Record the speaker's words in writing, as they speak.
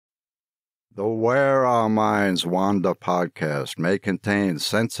The Where Our Minds Wander podcast may contain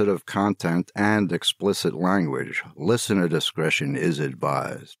sensitive content and explicit language. Listener discretion is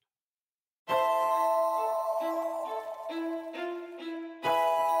advised.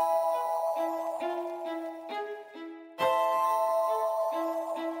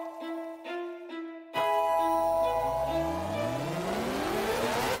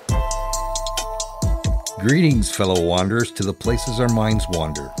 Greetings, fellow wanderers, to the places our minds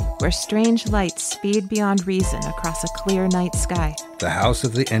wander. Where strange lights speed beyond reason across a clear night sky. The house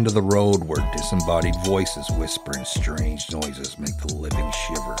at the end of the road where disembodied voices whisper and strange noises make the living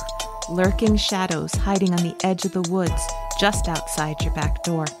shiver. Lurking shadows hiding on the edge of the woods just outside your back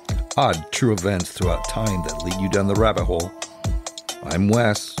door. Odd, true events throughout time that lead you down the rabbit hole. I'm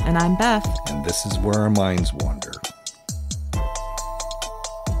Wes. And I'm Beth. And this is Where Our Minds Wander.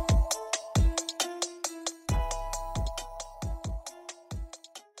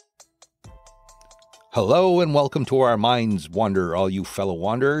 Hello and welcome to Our Minds Wander, all you fellow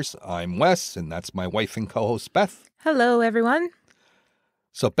wanderers. I'm Wes, and that's my wife and co-host, Beth. Hello, everyone.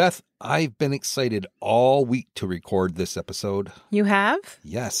 So, Beth, I've been excited all week to record this episode. You have?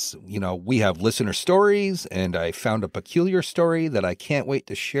 Yes. We have listener stories, and I found a peculiar story that I can't wait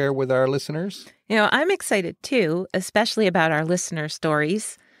to share with our listeners. I'm excited too, especially about our listener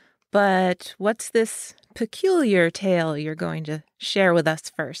stories. But what's this peculiar tale you're going to share with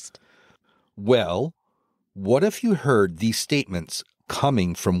us first? Well, what if you heard these statements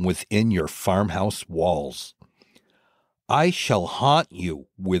coming from within your farmhouse walls? I shall haunt you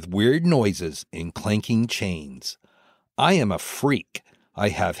with weird noises and clanking chains. I am a freak. I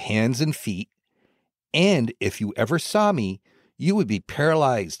have hands and feet. And if you ever saw me, you would be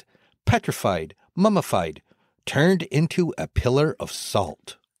paralyzed, petrified, mummified, turned into a pillar of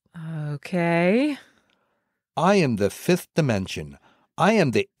salt. Okay. I am the fifth dimension. I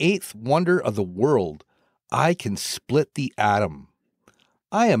am the eighth wonder of the world. I can split the atom.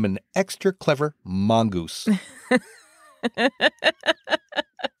 I am an extra clever mongoose.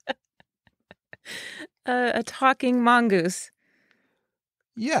 A talking mongoose.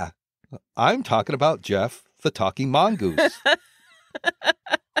 Yeah, I'm talking about Gef the Talking Mongoose.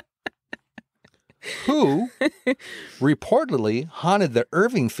 Who reportedly haunted the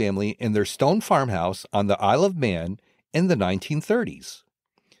Irving family in their stone farmhouse on the Isle of Man in the 1930s.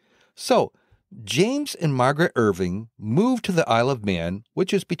 So, James and Margaret Irving moved to the Isle of Man,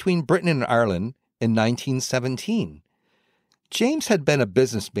 which is between Britain and Ireland, in 1917. James had been a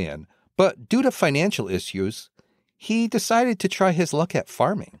businessman, but due to financial issues, he decided to try his luck at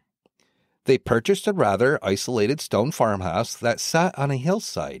farming. They purchased a rather isolated stone farmhouse that sat on a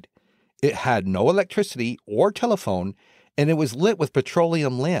hillside. It had no electricity or telephone, and it was lit with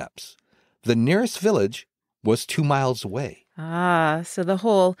petroleum lamps. The nearest village was 2 miles away. Ah, so the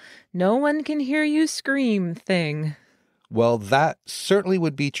whole no one can hear you scream thing. Well, that certainly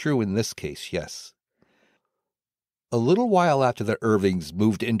would be true in this case, yes. A little while after the Irvings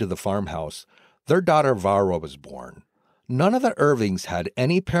moved into the farmhouse, their daughter Vara was born. None of the Irvings had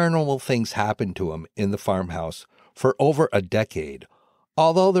any paranormal things happen to them in the farmhouse for over a decade,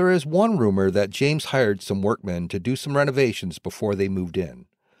 although there is one rumor that James hired some workmen to do some renovations before they moved in.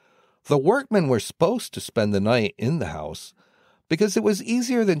 The workmen were supposed to spend the night in the house because it was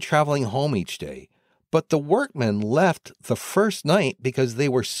easier than traveling home each day, but the workmen left the first night because they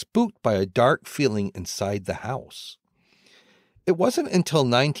were spooked by a dark feeling inside the house. It wasn't until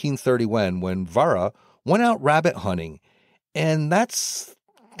 1931 when Vara went out rabbit hunting, and that's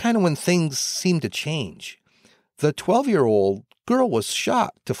kind of when things seemed to change. The 12-year-old girl was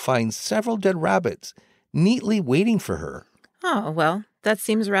shocked to find several dead rabbits neatly waiting for her. Oh, well, that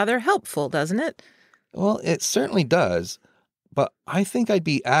seems rather helpful, doesn't it? Well, it certainly does, but I think I'd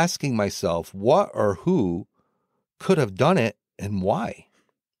be asking myself what or who could have done it and why.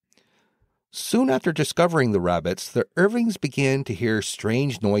 Soon after discovering the rabbits, the Irvings began to hear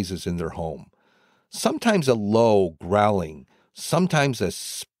strange noises in their home. Sometimes a low growling, sometimes a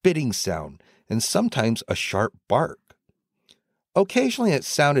spitting sound, and sometimes a sharp bark. Occasionally it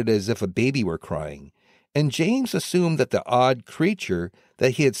sounded as if a baby were crying, and James assumed that the odd creature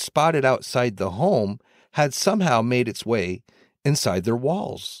that he had spotted outside the home had somehow made its way inside their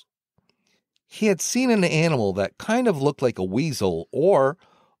walls. He had seen an animal that kind of looked like a weasel or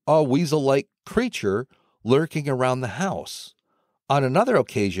a weasel-like creature lurking around the house. On another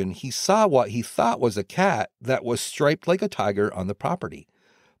occasion, he saw what he thought was a cat that was striped like a tiger on the property.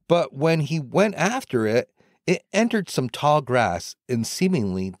 But when he went after it, it entered some tall grass and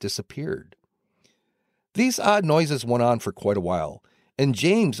seemingly disappeared. These odd noises went on for quite a while, and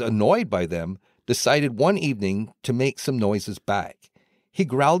James, annoyed by them, decided one evening to make some noises back. He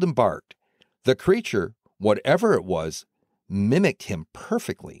growled and barked. The creature, whatever it was, mimicked him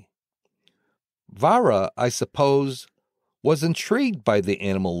perfectly. Vara, I suppose, was intrigued by the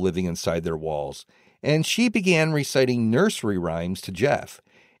animal living inside their walls, and she began reciting nursery rhymes to Gef,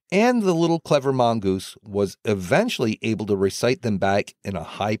 and the little clever mongoose was eventually able to recite them back in a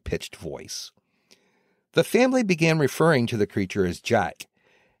high-pitched voice. The family began referring to the creature as Jack,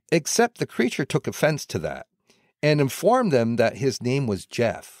 except the creature took offense to that, and informed them that his name was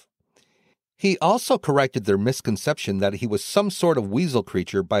Gef. He also corrected their misconception that he was some sort of weasel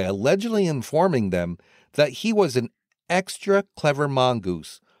creature by allegedly informing them that he was an extra clever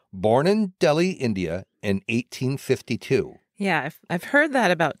mongoose born in Delhi, India in 1852. Yeah, I've heard that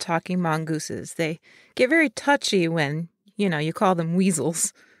about talking mongooses. They get very touchy when, you call them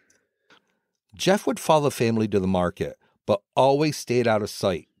weasels. Gef would follow the family to the market, but always stayed out of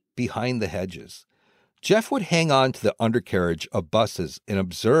sight, behind the hedges. Gef would hang on to the undercarriage of buses and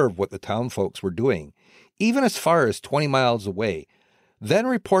observe what the town folks were doing, even as far as 20 miles away, then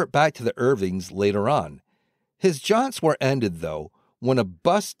report back to the Irvings later on. His jaunts were ended, though, when a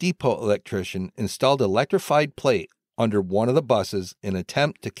bus depot electrician installed an electrified plate under one of the buses in an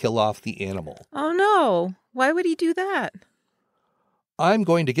attempt to kill off the animal. Oh, no. Why would he do that? I'm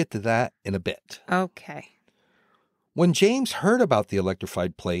going to get to that in a bit. Okay. When James heard about the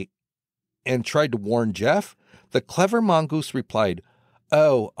electrified plate and tried to warn Gef, the clever mongoose replied,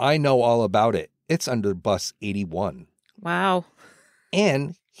 "Oh, I know all about it. It's under bus 81. Wow.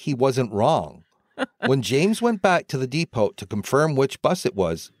 And he wasn't wrong. When James went back to the depot to confirm which bus it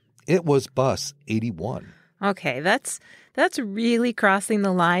was bus 81. Okay, that's really crossing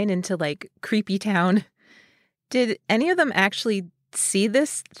the line into creepy town. Did any of them actually see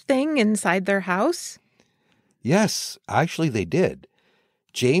this thing inside their house? Yes, actually they did.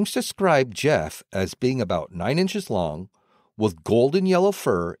 James described Gef as being about 9 inches long, with golden yellow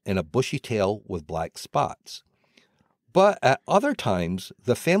fur and a bushy tail with black spots. But at other times,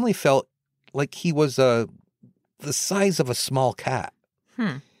 the family felt like he was the size of a small cat.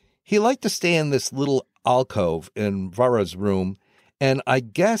 He liked to stay in this little alcove in Vara's room, and I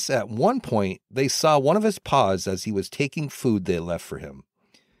guess at one point they saw one of his paws as he was taking food they left for him.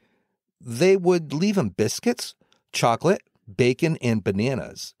 They would leave him biscuits, chocolate, bacon, and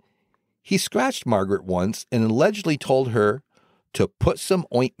bananas. He scratched Margaret once and allegedly told her to put some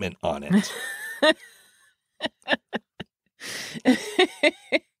ointment on it.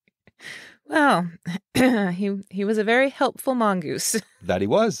 Well, he was a very helpful mongoose. That he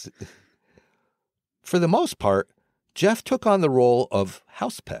was. For the most part, Gef took on the role of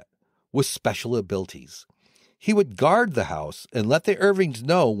house pet with special abilities. He would guard the house and let the Irvings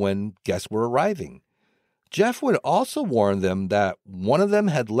know when guests were arriving. Gef would also warn them that one of them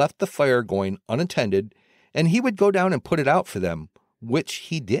had left the fire going unattended, and he would go down and put it out for them, which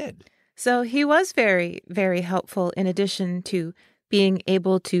he did. So he was very, very helpful in addition to being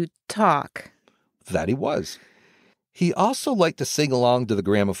able to talk. That he was. He also liked to sing along to the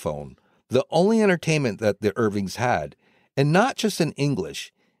gramophone, the only entertainment that the Irvings had, and not just in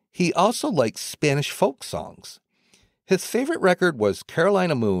English. He also liked Spanish folk songs. His favorite record was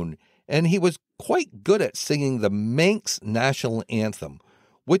Carolina Moon, and he was quite good at singing the Manx national anthem,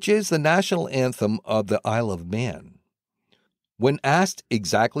 which is the national anthem of the Isle of Man. When asked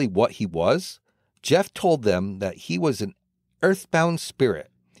exactly what he was, Gef told them that he was an earthbound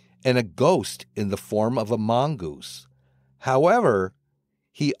spirit and a ghost in the form of a mongoose. However,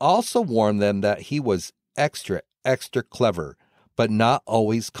 he also warned them that he was extra clever, but not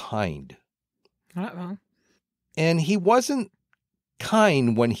always kind. Uh-oh. And he wasn't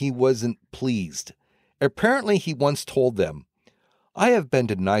kind when he wasn't pleased. Apparently, he once told them, "I have been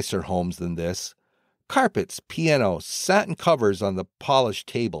to nicer homes than this. Carpets, piano, satin covers on the polished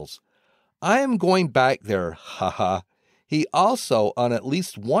tables. I am going back there, haha." He also, on at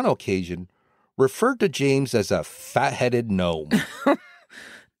least one occasion, referred to James as a fat-headed gnome.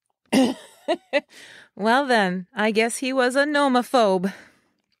 Well then, I guess he was a nomophobe.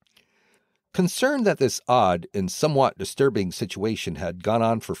 Concerned that this odd and somewhat disturbing situation had gone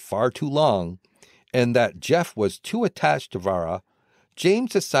on for far too long, and that Gef was too attached to Vara,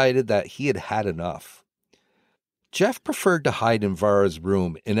 James decided that he had had enough. Gef preferred to hide in Vara's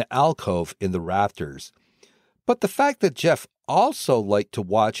room in an alcove in the rafters, but the fact that Gef also liked to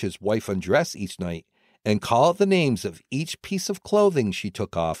watch his wife undress each night and call out the names of each piece of clothing she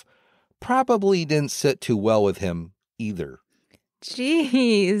took off probably didn't sit too well with him either.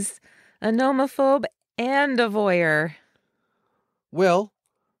 Jeez, a nomophobe and a voyeur. Well,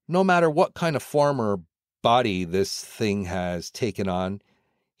 no matter what kind of form or body this thing has taken on,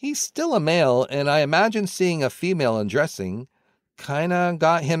 he's still a male, and I imagine seeing a female undressing kinda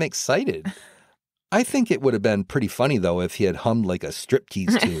got him excited. I think it would have been pretty funny, though, if he had hummed like a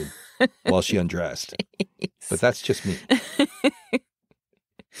striptease tune while she undressed. But that's just me.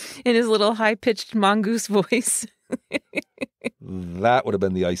 In his little high-pitched mongoose voice. That would have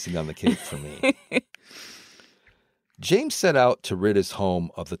been the icing on the cake for me. James set out to rid his home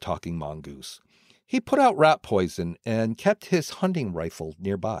of the talking mongoose. He put out rat poison and kept his hunting rifle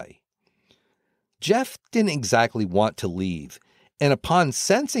nearby. Gef didn't exactly want to leave, and upon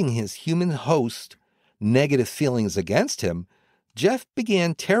sensing his human host's negative feelings against him, Gef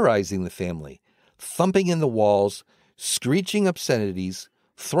began terrorizing the family, thumping in the walls, screeching obscenities,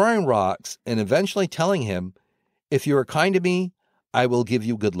 throwing rocks, and eventually telling him, "If you are kind to me, I will give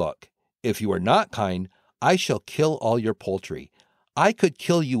you good luck. If you are not kind, I shall kill all your poultry. I could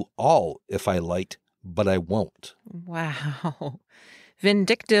kill you all if I liked, but I won't." Wow.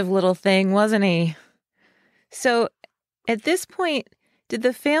 Vindictive little thing, wasn't he? So, at this point, did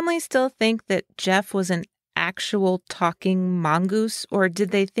the family still think that Gef was an actual talking mongoose, or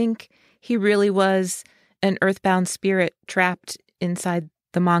did they think he really was an earthbound spirit trapped inside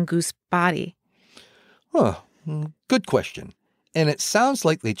the mongoose body? Good question. And it sounds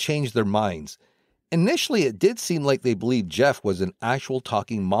like they changed their minds. Initially, it did seem like they believed Gef was an actual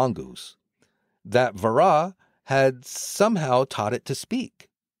talking mongoose, that Vara had somehow taught it to speak.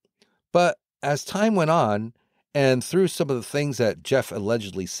 But as time went on, and through some of the things that Gef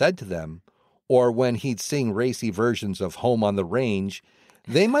allegedly said to them, or when he'd sing racy versions of Home on the Range,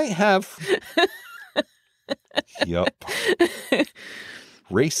 they might have... Yup.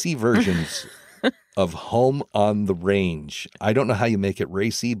 Racy versions of Home on the Range. I don't know how you make it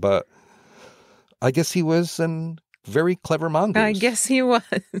racy, but I guess he was a very clever mongoose. I guess he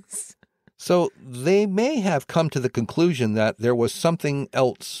was. So they may have come to the conclusion that there was something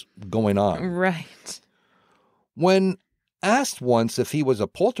else going on. Right. When asked once if he was a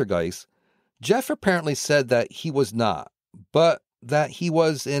poltergeist, Gef apparently said that he was not, but that he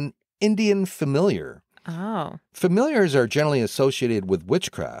was an Indian familiar. Oh. Familiars are generally associated with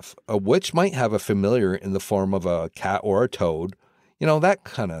witchcraft. A witch might have a familiar in the form of a cat or a toad, that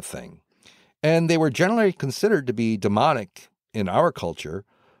kind of thing. And they were generally considered to be demonic in our culture,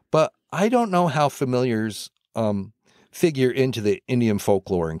 but I don't know how familiars figure into the Indian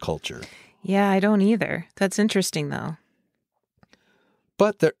folklore and culture. Yeah, I don't either. That's interesting, though.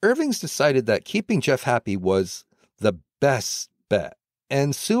 But the Irvings decided that keeping Gef happy was the best bet,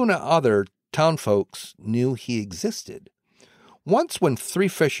 and soon other townfolks knew he existed. Once when 3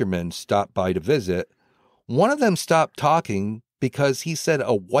 fishermen stopped by to visit, one of them stopped talking because he said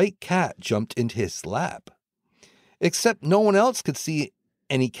a white cat jumped into his lap. Except no one else could see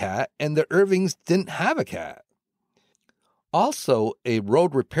any cat, and the Irvings didn't have a cat. Also, a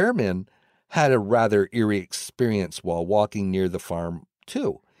road repairman had a rather eerie experience while walking near the farm,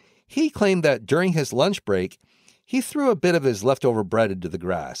 too. He claimed that during his lunch break, he threw a bit of his leftover bread into the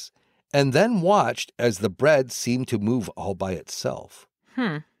grass, and then watched as the bread seemed to move all by itself.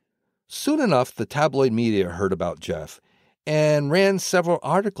 Soon enough, the tabloid media heard about Gef and ran several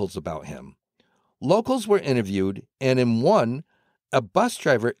articles about him. Locals were interviewed, and in one, a bus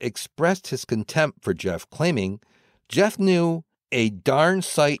driver expressed his contempt for Gef, claiming Gef knew a darn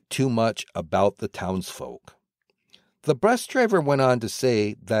sight too much about the townsfolk. The bus driver went on to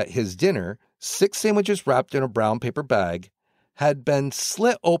say that his dinner, 6 sandwiches wrapped in a brown paper bag, had been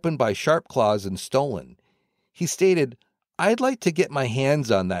slit open by sharp claws and stolen. He stated, "I'd like to get my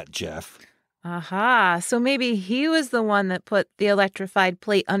hands on that, Gef." Aha, so maybe he was the one that put the electrified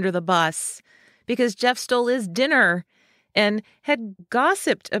plate under the bus because Gef stole his dinner and had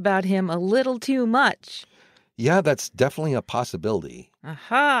gossiped about him a little too much. Yeah, that's definitely a possibility.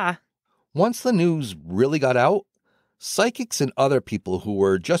 Aha. Once the news really got out, psychics and other people who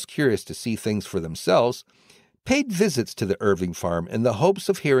were just curious to see things for themselves paid visits to the Irving farm in the hopes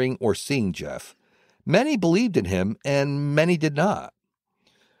of hearing or seeing Gef. Many believed in him, and many did not.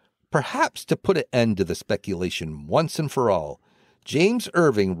 Perhaps to put an end to the speculation once and for all, James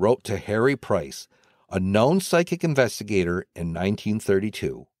Irving wrote to Harry Price, a known psychic investigator, in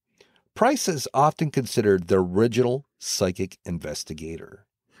 1932. Price is often considered the original psychic investigator.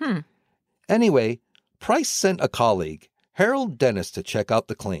 Anyway, Price sent a colleague, Harold Dennis, to check out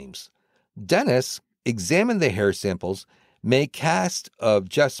the claims. Dennis examined the hair samples, made casts of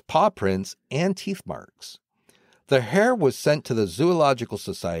Gef's paw prints and teeth marks. The hair was sent to the Zoological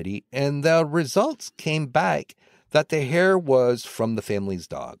Society, and the results came back that the hair was from the family's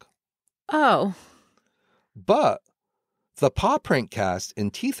dog. Oh. But the paw print cast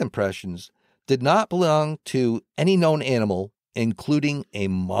and teeth impressions did not belong to any known animal, including a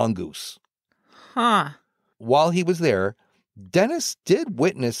mongoose. Huh. While he was there, Dennis did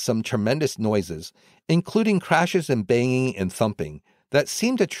witness some tremendous noises, including crashes and banging and thumping, that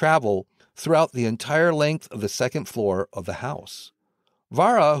seemed to travel throughout the entire length of the second floor of the house.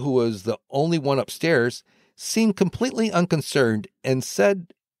 Vara, who was the only one upstairs, seemed completely unconcerned and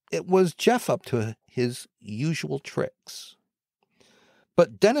said it was Gef up to his usual tricks.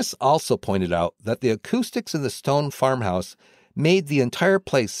 But Dennis also pointed out that the acoustics in the stone farmhouse made the entire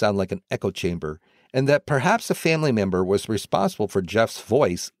place sound like an echo chamber, and that perhaps a family member was responsible for Gef's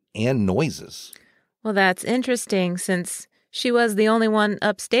voice and noises. Well, that's interesting since she was the only one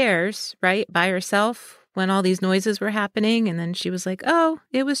upstairs, right, by herself when all these noises were happening. And then she was like, oh,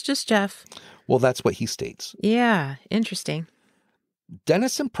 it was just Gef. Well, that's what he states. Yeah, interesting.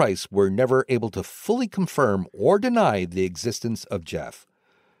 Dennis and Price were never able to fully confirm or deny the existence of Gef,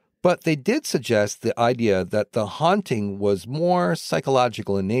 but they did suggest the idea that the haunting was more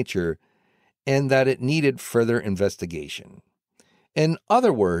psychological in nature and that it needed further investigation. In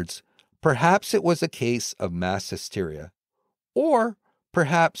other words, perhaps it was a case of mass hysteria, or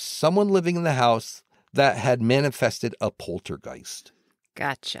perhaps someone living in the house that had manifested a poltergeist.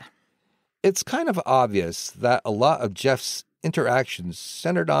 Gotcha. It's kind of obvious that a lot of Gef's interactions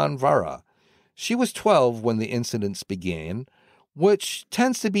centered on Vara. She was 12 when the incidents began, which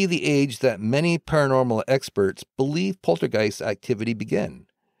tends to be the age that many paranormal experts believe poltergeist activity began.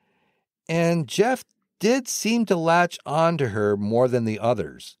 And Gef did seem to latch on to her more than the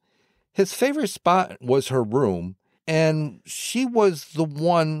others. His favorite spot was her room, and she was the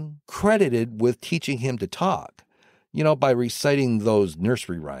one credited with teaching him to talk, by reciting those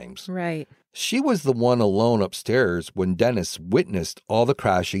nursery rhymes. Right. She was the one alone upstairs when Dennis witnessed all the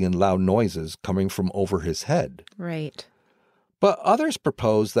crashing and loud noises coming from over his head. Right. But others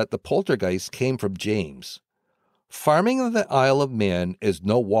proposed that the poltergeist came from James. Farming of the Isle of Man is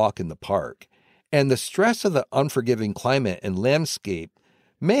no walk in the park, and the stress of the unforgiving climate and landscape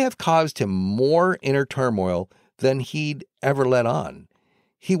may have caused him more inner turmoil than he'd ever let on.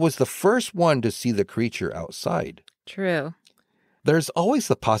 He was the first one to see the creature outside. True. There's always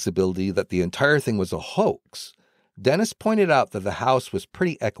the possibility that the entire thing was a hoax. Dennis pointed out that the house was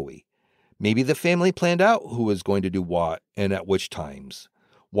pretty echoey. Maybe the family planned out who was going to do what and at which times,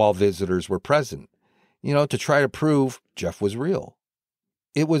 while visitors were present, to try to prove Gef was real.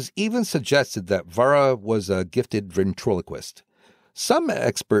 It was even suggested that Vara was a gifted ventriloquist. Some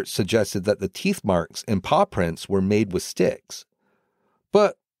experts suggested that the teeth marks and paw prints were made with sticks.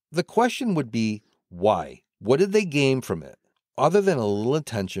 But the question would be, why? What did they gain from it, other than a little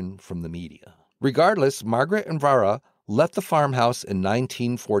attention from the media? Regardless, Margaret and Vara left the farmhouse in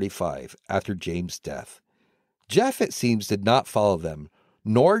 1945 after James' death. Gef, it seems, did not follow them,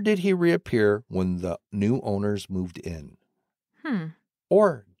 nor did he reappear when the new owners moved in.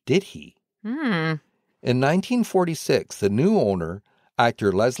 Or did he? In 1946, the new owner,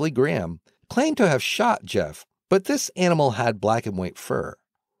 actor Leslie Graham, claimed to have shot Gef, but this animal had black and white fur.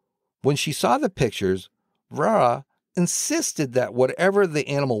 When she saw the pictures, Vara insisted that whatever the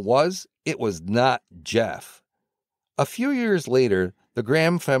animal was, it was not Gef. A few years later, the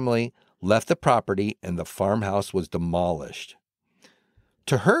Graham family left the property and the farmhouse was demolished.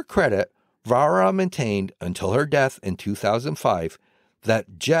 To her credit, Vara maintained until her death in 2005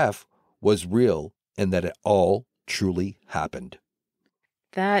 that Gef was real and that it all truly happened.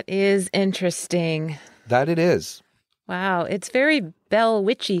 That is interesting. That it is. Wow, it's very Bell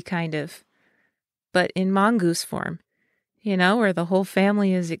Witchy kind of, but in mongoose form, where the whole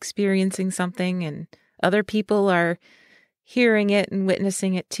family is experiencing something and other people are hearing it and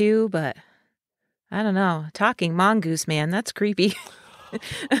witnessing it too, but I don't know. Talking mongoose, man, that's creepy.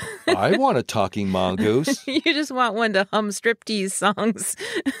 I want a talking mongoose. You just want one to hum striptease songs.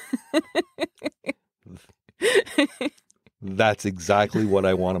 That's exactly what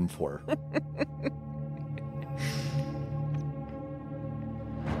I want him for.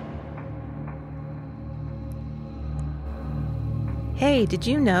 Hey, did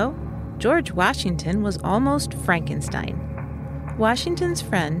you know? George Washington was almost Frankenstein. Washington's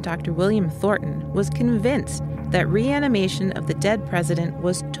friend, Dr. William Thornton, was convinced that reanimation of the dead president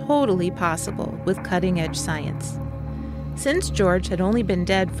was totally possible with cutting-edge science. Since George had only been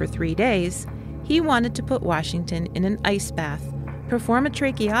dead for 3 days, he wanted to put Washington in an ice bath, perform a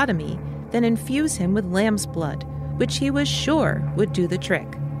tracheotomy, then infuse him with lamb's blood, which he was sure would do the trick.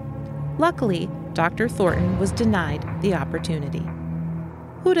 Luckily, Dr. Thornton was denied the opportunity.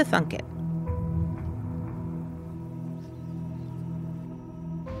 Who'da thunk it?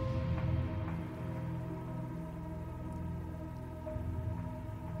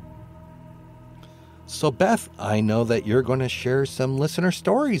 So, Beth, I know that you're going to share some listener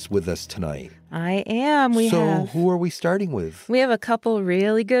stories with us tonight. I am. Who are we starting with? We have a couple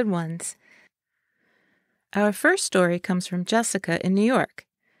really good ones. Our first story comes from Jessica in New York.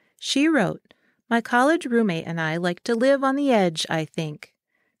 She wrote, "My college roommate and I like to live on the edge, I think.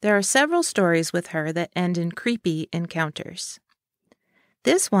 There are several stories with her that end in creepy encounters.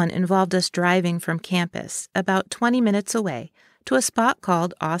 This one involved us driving from campus, about 20 minutes away, to a spot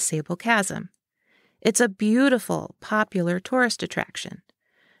called Au Sable Chasm. It's a beautiful, popular tourist attraction.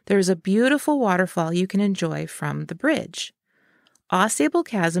 There's a beautiful waterfall you can enjoy from the bridge. Au Sable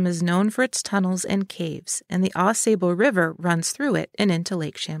Chasm is known for its tunnels and caves, and the Au Sable River runs through it and into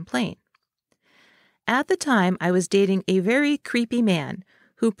Lake Champlain. At the time, I was dating a very creepy man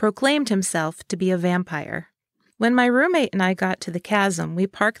who proclaimed himself to be a vampire. When my roommate and I got to the chasm, we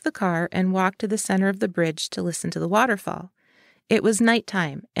parked the car and walked to the center of the bridge to listen to the waterfall. It was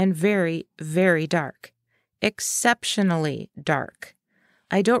nighttime and very, very dark. Exceptionally dark.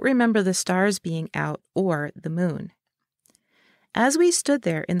 I don't remember the stars being out or the moon. As we stood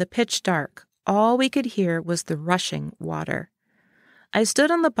there in the pitch dark, all we could hear was the rushing water. I stood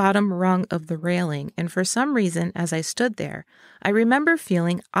on the bottom rung of the railing, and for some reason, as I stood there, I remember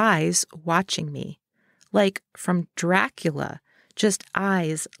feeling eyes watching me. Like from Dracula, just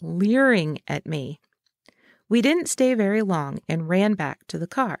eyes leering at me. We didn't stay very long and ran back to the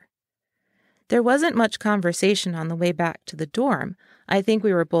car. There wasn't much conversation on the way back to the dorm. I think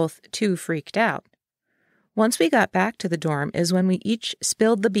we were both too freaked out. Once we got back to the dorm is when we each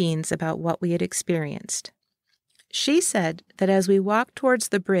spilled the beans about what we had experienced. She said that as we walked towards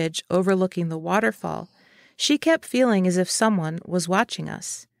the bridge overlooking the waterfall, she kept feeling as if someone was watching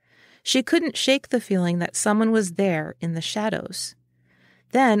us. She couldn't shake the feeling that someone was there in the shadows.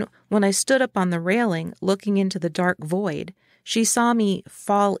 Then, when I stood up on the railing looking into the dark void, she saw me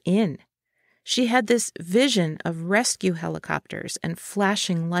fall in. She had this vision of rescue helicopters and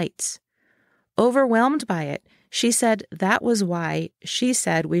flashing lights. Overwhelmed by it, she said that was why she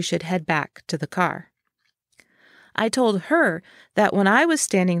said we should head back to the car. I told her that when I was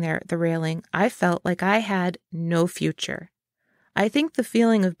standing there at the railing, I felt like I had no future. I think the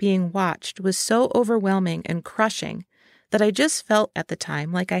feeling of being watched was so overwhelming and crushing that I just felt at the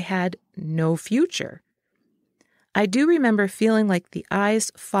time like I had no future. I do remember feeling like the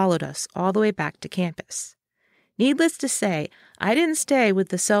eyes followed us all the way back to campus. Needless to say, I didn't stay with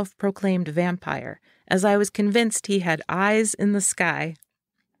the self-proclaimed vampire, as I was convinced he had eyes in the sky.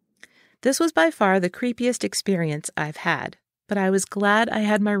 This was by far the creepiest experience I've had, but I was glad I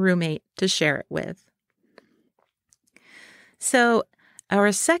had my roommate to share it with. So,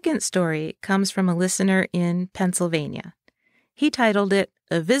 our second story comes from a listener in Pennsylvania. He titled it,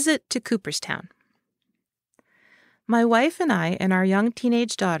 "A Visit to Cooperstown." My wife and I and our young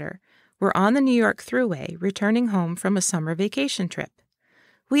teenage daughter were on the New York Thruway returning home from a summer vacation trip.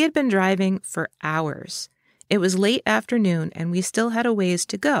 We had been driving for hours. It was late afternoon and we still had a ways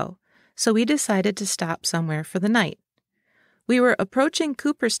to go, so we decided to stop somewhere for the night. We were approaching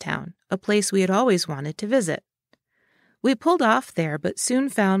Cooperstown, a place we had always wanted to visit. We pulled off there but soon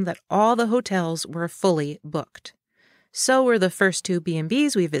found that all the hotels were fully booked. So were the first two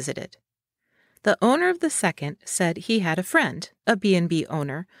B&Bs we visited. The owner of the second said he had a friend, a B&B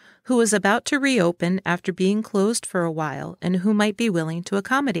owner, who was about to reopen after being closed for a while and who might be willing to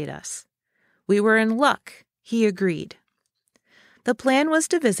accommodate us. We were in luck. He agreed. The plan was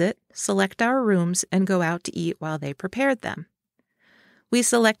to visit, select our rooms, and go out to eat while they prepared them. We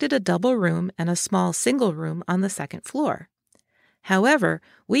selected a double room and a small single room on the second floor. However,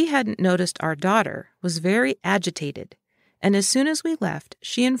 we hadn't noticed our daughter was very agitated, and as soon as we left,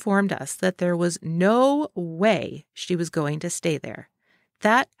 she informed us that there was no way she was going to stay there.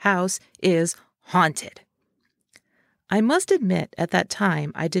 That house is haunted. I must admit, at that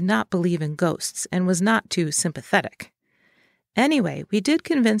time, I did not believe in ghosts and was not too sympathetic. Anyway, we did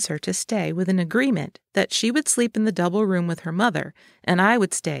convince her to stay with an agreement that she would sleep in the double room with her mother and I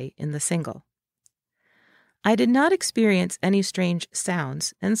would stay in the single. I did not experience any strange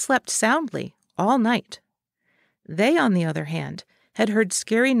sounds and slept soundly all night. They, on the other hand, had heard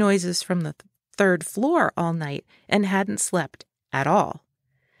scary noises from the third floor all night and hadn't slept at all.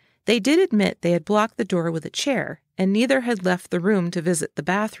 They did admit they had blocked the door with a chair, and neither had left the room to visit the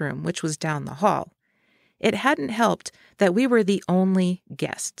bathroom, which was down the hall. It hadn't helped that we were the only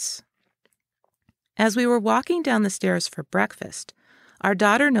guests. As we were walking down the stairs for breakfast, our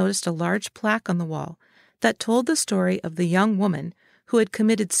daughter noticed a large plaque on the wall that told the story of the young woman who had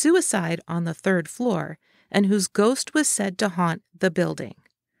committed suicide on the third floor and whose ghost was said to haunt the building.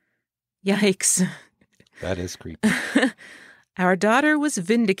 Yikes. That is creepy. Our daughter was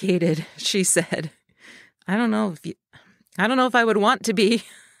vindicated, she said. I don't know if I would want to be.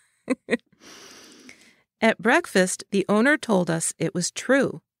 At breakfast, the owner told us it was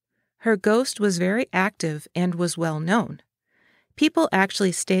true. Her ghost was very active and was well known. People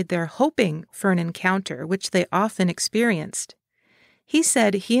actually stayed there hoping for an encounter, which they often experienced. He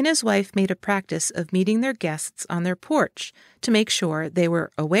said he and his wife made a practice of meeting their guests on their porch to make sure they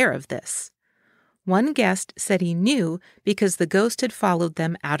were aware of this. One guest said he knew because the ghost had followed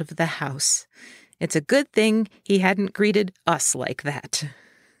them out of the house. It's a good thing he hadn't greeted us like that.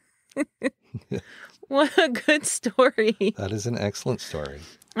 What a good story. That is an excellent story.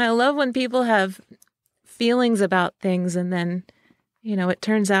 I love when people have feelings about things and then, it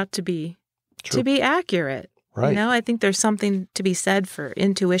turns out to be accurate. Right. I think there's something to be said for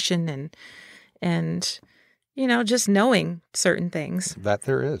intuition and just knowing certain things. That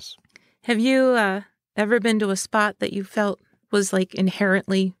there is. Have you ever been to a spot that you felt was like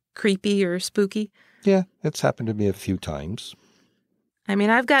inherently creepy or spooky? Yeah, it's happened to me a few times. I mean,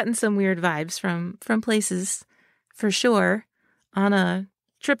 I've gotten some weird vibes from places, for sure. On a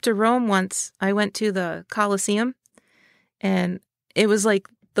trip to Rome once, I went to the Colosseum, and it was like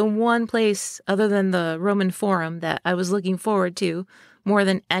the one place other than the Roman Forum that I was looking forward to more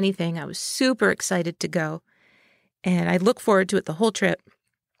than anything. I was super excited to go, and I looked forward to it the whole trip.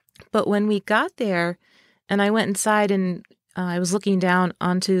 But when we got there, and I went inside, and I was looking down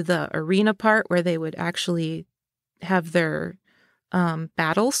onto the arena part where they would actually have their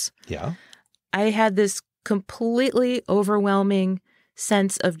battles. Yeah. I had this completely overwhelming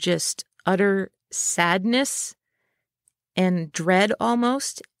sense of just utter sadness and dread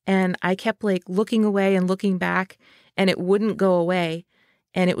almost. And I kept like looking away and looking back, and it wouldn't go away.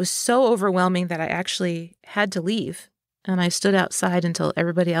 And it was so overwhelming that I actually had to leave. And I stood outside until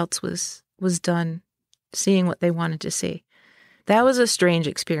everybody else was done seeing what they wanted to see. That was a strange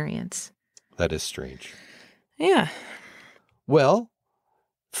experience. That is strange. Yeah. Well,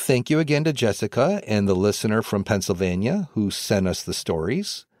 thank you again to Jessica and the listener from Pennsylvania who sent us the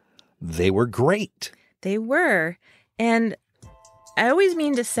stories. They were great. They were. And I always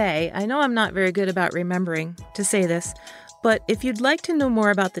mean to say, I know I'm not very good about remembering to say this, but if you'd like to know more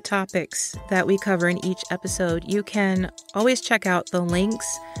about the topics that we cover in each episode, you can always check out the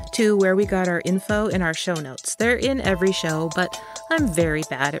links to where we got our info in our show notes. They're in every show, but I'm very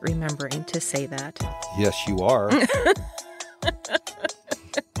bad at remembering to say that. Yes, you are.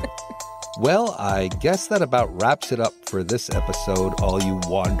 Well, I guess that about wraps it up for this episode, all you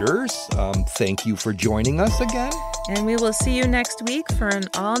wanderers. Thank you for joining us again. And we will see you next week for an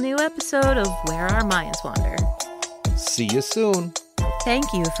all-new episode of Where Our Minds Wander. See you soon.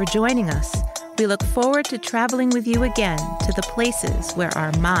 Thank you for joining us. We look forward to traveling with you again to the places where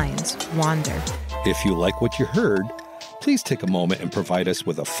our minds wander. If you like what you heard, please take a moment and provide us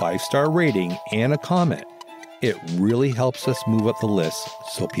with a 5-star rating and a comment. It really helps us move up the list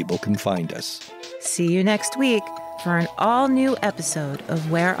so people can find us. See you next week for an all-new episode of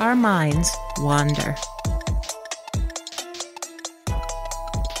Where Our Minds Wander.